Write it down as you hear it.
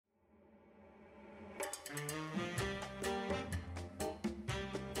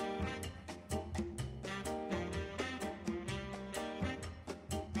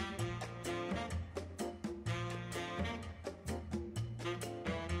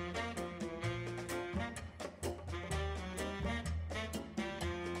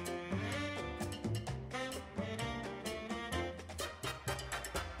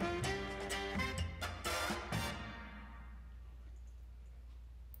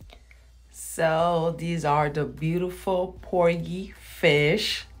So these are the beautiful porgy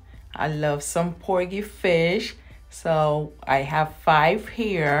fish. I love some porgy fish. So I have 5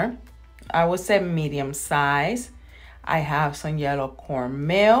 here. I would say medium size. I have some yellow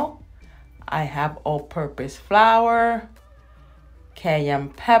cornmeal. I have all-purpose flour, cayenne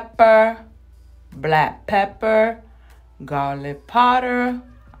pepper, black pepper, garlic powder,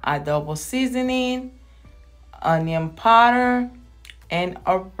 adobo seasoning, onion powder, and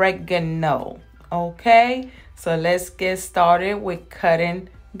oregano. Okay, so let's get started with cutting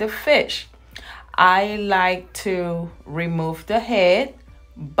the fish. I like to remove the head,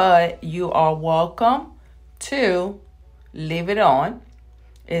 but you are welcome to leave it on.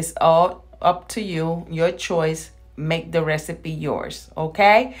 It's all up to you, your choice. Make the recipe yours.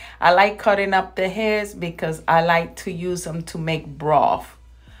 Okay, I like cutting up the heads because I like to use them to make broth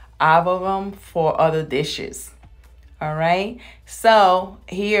out of them for other dishes. All right, so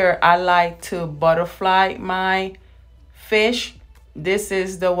here I like to butterfly my fish. This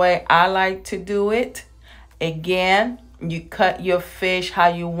is the way I like to do it. Again, you cut your fish how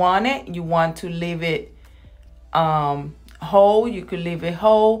you want it. You want to leave it whole, you could leave it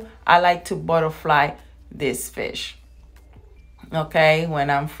whole. I like to butterfly this fish. Okay, when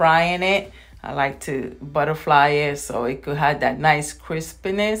I'm frying it, I like to butterfly it so it could have that nice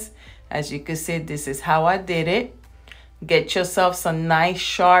crispiness. As you can see, this is how I did it. Get yourself some nice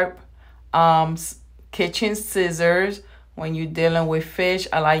sharp kitchen scissors when you're dealing with fish.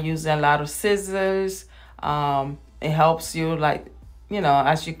 I like using a lot of scissors. It helps you, like, you know,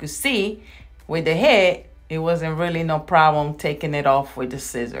 as you could see with the head, it wasn't really no problem taking it off with the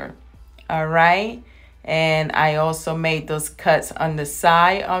scissor. All right, and I also made those cuts on the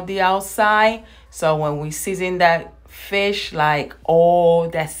side of the outside, so when we season that fish, like all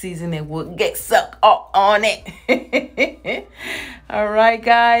that seasoning will get sucked up on it. All right,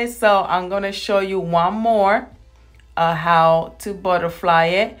 guys, so I'm gonna show you one more how to butterfly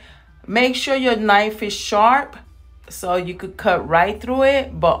it. Make sure your knife is sharp so you could cut right through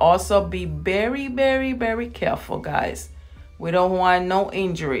it, but also be very, very, very careful, guys. We don't want no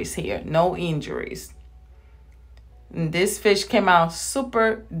injuries here, no injuries. And this fish came out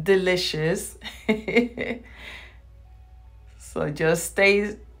super delicious. So just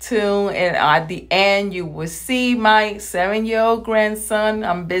stay tuned, and at the end you will see my 7-year-old grandson.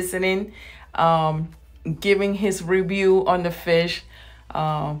 I'm visiting, giving his review on the fish.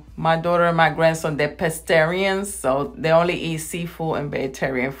 My daughter and my grandson, they're pescatarians, so they only eat seafood and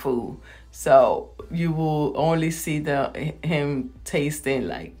vegetarian food. So you will only see him tasting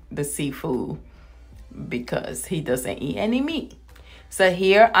like the seafood because he doesn't eat any meat. So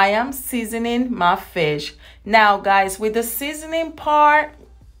here I am seasoning my fish. Now, guys, with the seasoning part,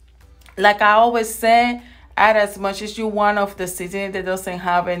 like I always say, add as much as you want of the seasoning that doesn't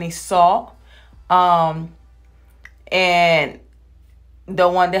have any salt. And the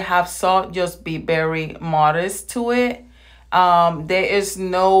one that have salt, just be very modest to it. There is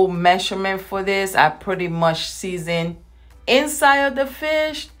no measurement for this. I pretty much season inside of the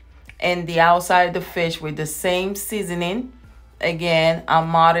fish and the outside of the fish with the same seasoning. Again, I'm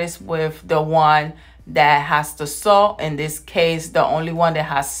modest with the one that has the salt. In this case, the only one that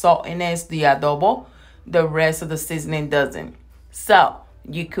has salt in it is the adobo. The rest of the seasoning doesn't. So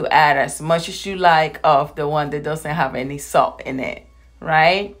you could add as much as you like of the one that doesn't have any salt in it,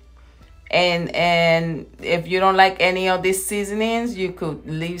 right? And if you don't like any of these seasonings, you could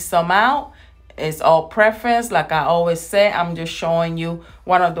leave some out. It's all preference. Like I always say, I'm just showing you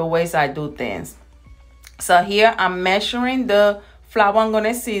one of the ways I do things. So here I'm measuring the flour I'm going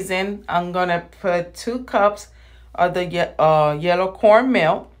to season. I'm going to put 2 cups of the yellow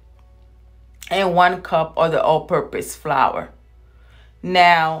cornmeal and 1 cup of the all-purpose flour.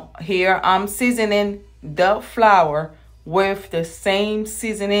 Now here I'm seasoning the flour with the same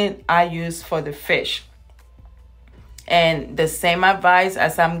seasoning I use for the fish. And the same advice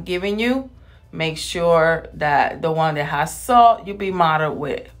as I'm giving you, make sure that the one that has salt, you be moderate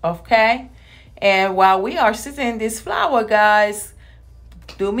with, okay? And while we are seasoning this flour, guys,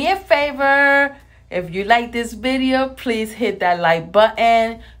 do me a favor. If you like this video, please hit that like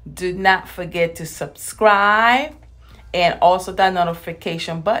button. Do not forget to subscribe and also that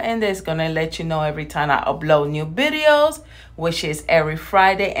notification button that's gonna let you know every time I upload new videos, which is every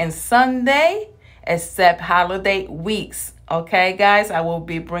Friday and Sunday, except holiday weeks. Okay, guys, I will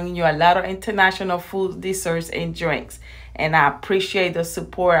be bringing you a lot of international food, desserts, and drinks. And I appreciate the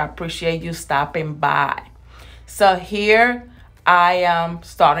support. I appreciate you stopping by. So here I am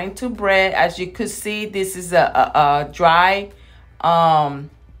starting to bread. As you could see, this is a dry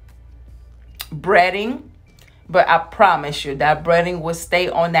breading. But I promise you that breading will stay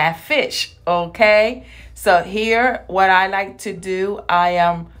on that fish, okay? So here, what I like to do, I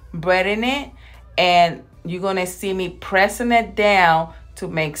am breading it, and you're going to see me pressing it down to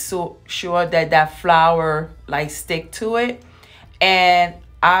make sure that that flour like stick to it. And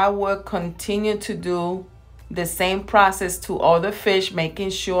I will continue to do the same process to all the fish,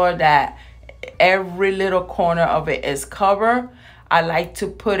 making sure that every little corner of it is covered. I like to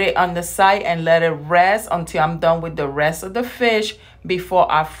put it on the side and let it rest until I'm done with the rest of the fish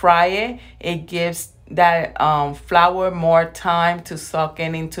before I fry it. It gives that flour more time to soak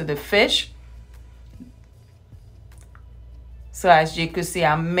into the fish. So as you can see,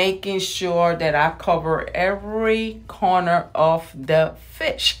 I'm making sure that I cover every corner of the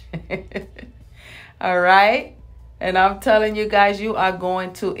fish. All right. And I'm telling you guys, you are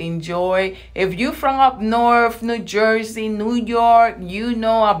going to enjoy. If you're from up north, New Jersey, New York, you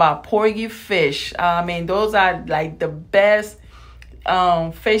know about Porgy Fish. I mean, those are like the best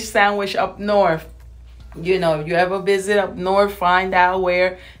fish sandwich up north. You know, if you ever visit up north, find out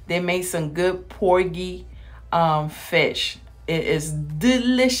where they make some good Porgy fish. It is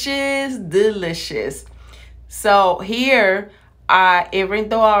delicious, delicious. So here, even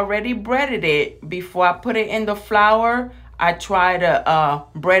though I already breaded it, before I put it in the flour, I try to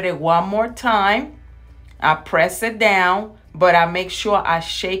bread it one more time. I press it down, but I make sure I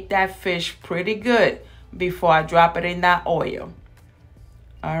shake that fish pretty good before I drop it in that oil.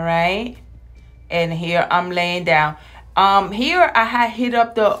 All right. And here I'm laying down. Here I had heat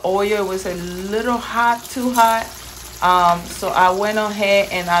up the oil. It was a little hot, too hot. So I went ahead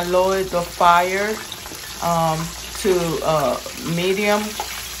and I lowered the fire to medium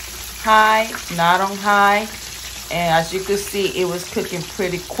high, not on high. And as you can see, it was cooking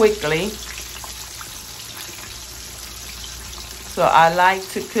pretty quickly. So I like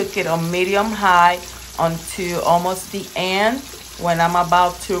to cook it on medium high until almost the end. When I'm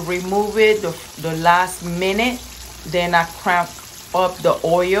about to remove it, the last minute, then I crank up the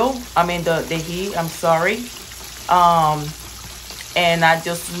oil. I mean the heat, I'm sorry. And I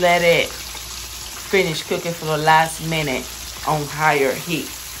just let it finish cooking for the last minute on higher heat.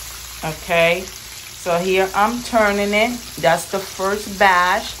 Okay, so here I'm turning it. That's the first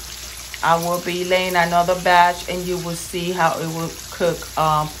batch. I will be laying another batch, and you will see how it will cook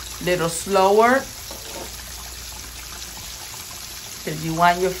a little slower, because you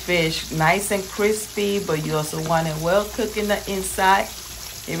want your fish nice and crispy, but you also want it well cooked in the inside,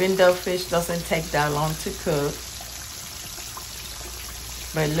 even though fish doesn't take that long to cook.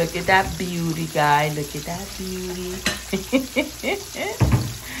 But look at that beauty, guys. Look at that beauty.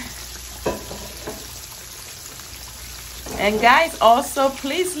 And guys, also,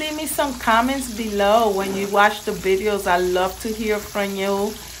 please leave me some comments below when you watch the videos. I love to hear from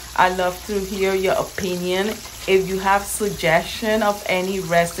you. I love to hear your opinion. If you have suggestion of any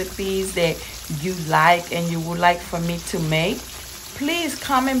recipes that you like and you would like for me to make, please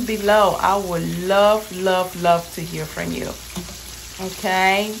comment below. I would love to hear from you.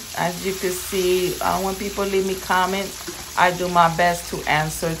 Okay, as you can see, when people leave me comments, I do my best to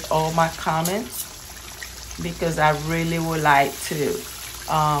answer all my comments, because I really would like to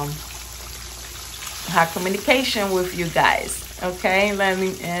have communication with you guys. Okay,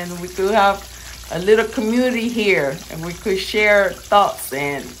 and we could have a little community here, and we could share thoughts,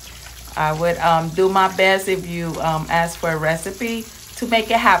 and I would do my best if you ask for a recipe to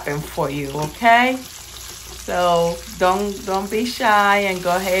make it happen for you. Okay, so don't be shy, and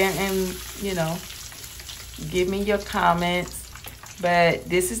go ahead and, you know, give me your comments. But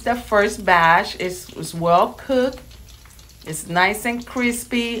this is the first batch. It's well cooked. It's nice and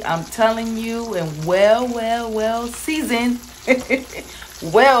crispy, I'm telling you, and well seasoned.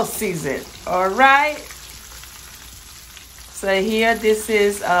 Well seasoned. All right. So here, this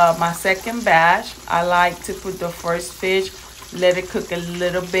is my second batch. I like to put the first fish, let it cook a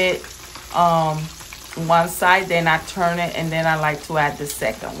little bit one side, then I turn it, and then I like to add the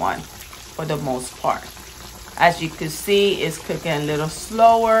second one for the most part. As you can see, it's cooking a little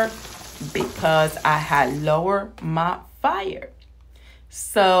slower because I had lowered my fire.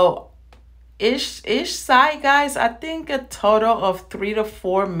 So each side, guys, I think a total of 3 to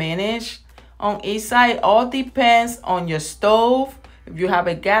 4 minutes on each side. All depends on your stove, if you have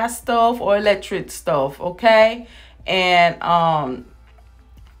a gas stove or electric stove, okay? And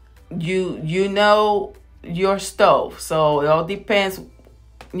you know your stove, so it all depends,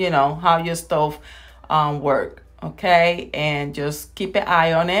 you know, how your stove work, okay? And just keep an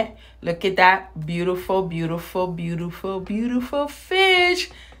eye on it. Look at that beautiful, beautiful, beautiful, beautiful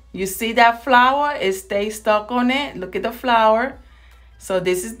fish. You see that flour? It stays stuck on it. Look at the flour. So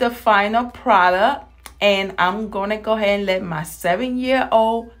this is the final product, and I'm gonna go ahead and let my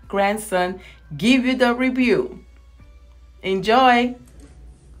 7-year-old grandson give you the review. Enjoy.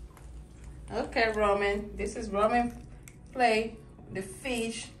 Okay, Roman, this is Roman plate the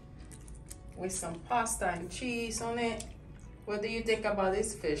fish with some pasta and cheese on it. What do you think about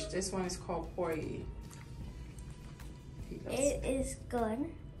this fish? This one is called Porgy. It is good.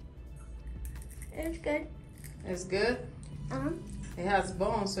 It's good. It's good? It has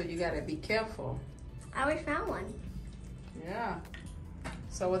bones, so you gotta be careful. I already found one. Yeah.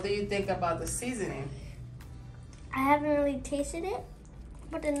 So what do you think about the seasoning? I haven't really tasted it,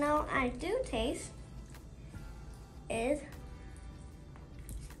 but the note I do taste is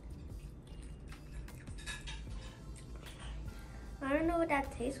I don't know what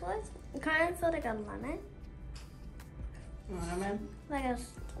that taste was. It kind of feels like a lemon. Lemon? Like a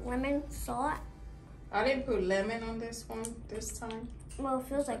lemon salt. I didn't put lemon on this one this time. Well, it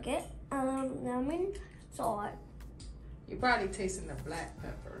feels like it. Lemon salt. You probably tasting the black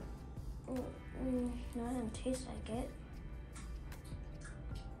pepper. No, it doesn't taste like it.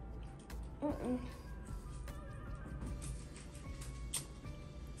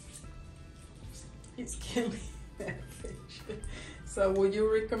 He's killing that fish. So would you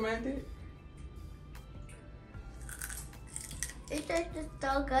recommend it? It tastes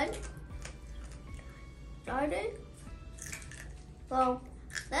so good. Started. Well,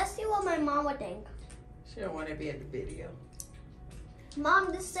 let's see what my mom would think. She don't want to be in the video.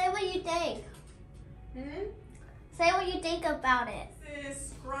 Mom, just say what you think. Say what you think about it. This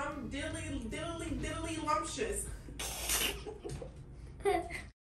is from diddly lumptious.